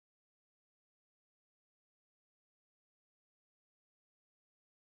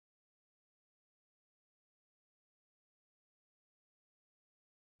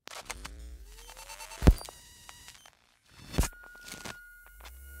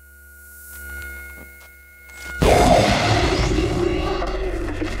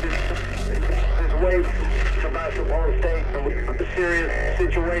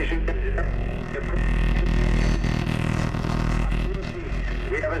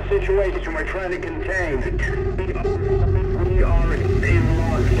a situation we're trying to contain. We are in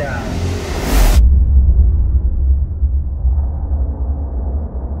lockdown.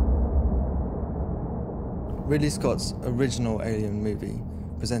 Ridley Scott's original Alien movie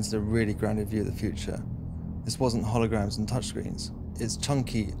presented a really grounded view of the future. This wasn't holograms and touchscreens. It's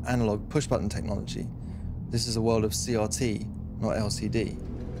chunky, analog push-button technology. This is a world of CRT, not LCD.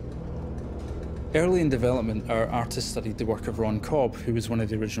 Early in development, our artists studied the work of Ron Cobb, who was one of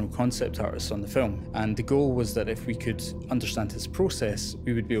the original concept artists on the film. And the goal was that if we could understand his process,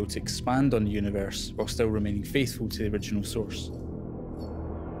 we would be able to expand on the universe while still remaining faithful to the original source.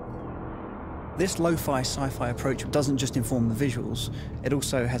 This lo-fi sci-fi approach doesn't just inform the visuals, it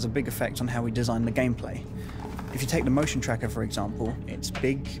also has a big effect on how we design the gameplay. If you take the motion tracker, for example, it's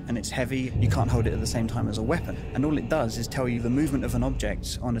big and it's heavy, you can't hold it at the same time as a weapon. And all it does is tell you the movement of an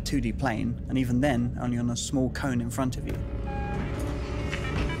object on a 2D plane, and even then, only on a small cone in front of you.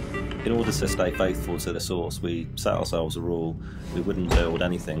 In order to stay faithful to the source, we set ourselves a rule: we wouldn't build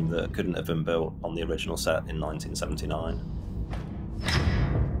anything that couldn't have been built on the original set in 1979.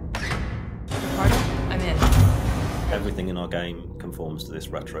 I'm in. Everything in our game conforms to this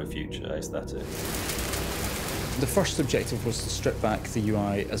retro future aesthetic. The first objective was to strip back the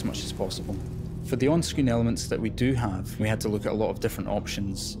UI as much as possible. For the on-screen elements that we do have, we had to look at a lot of different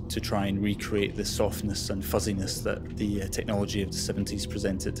options to try and recreate the softness and fuzziness that the technology of the 70s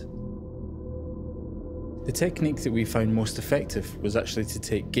presented. The technique that we found most effective was actually to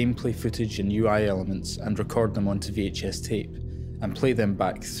take gameplay footage and UI elements and record them onto VHS tape and play them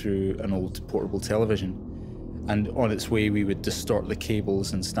back through an old portable television. And on its way, we would distort the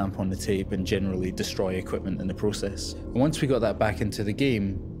cables and stamp on the tape and generally destroy equipment in the process. And once we got that back into the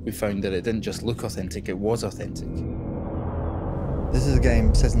game, we found that it didn't just look authentic, it was authentic. This is a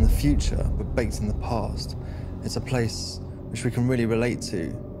game set in the future, but baked in the past. It's a place which we can really relate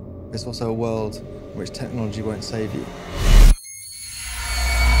to. It's also a world in which technology won't save you.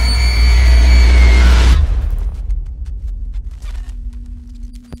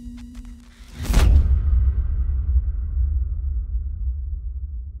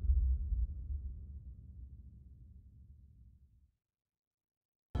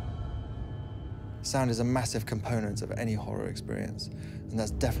 Sound is a massive component of any horror experience, and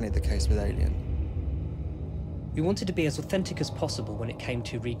that's definitely the case with Alien. We wanted to be as authentic as possible when it came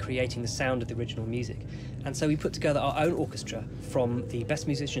to recreating the sound of the original music, and so we put together our own orchestra from the best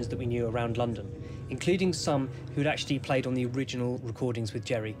musicians that we knew around London, including some who'd actually played on the original recordings with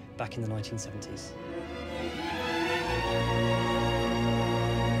Jerry back in the 1970s.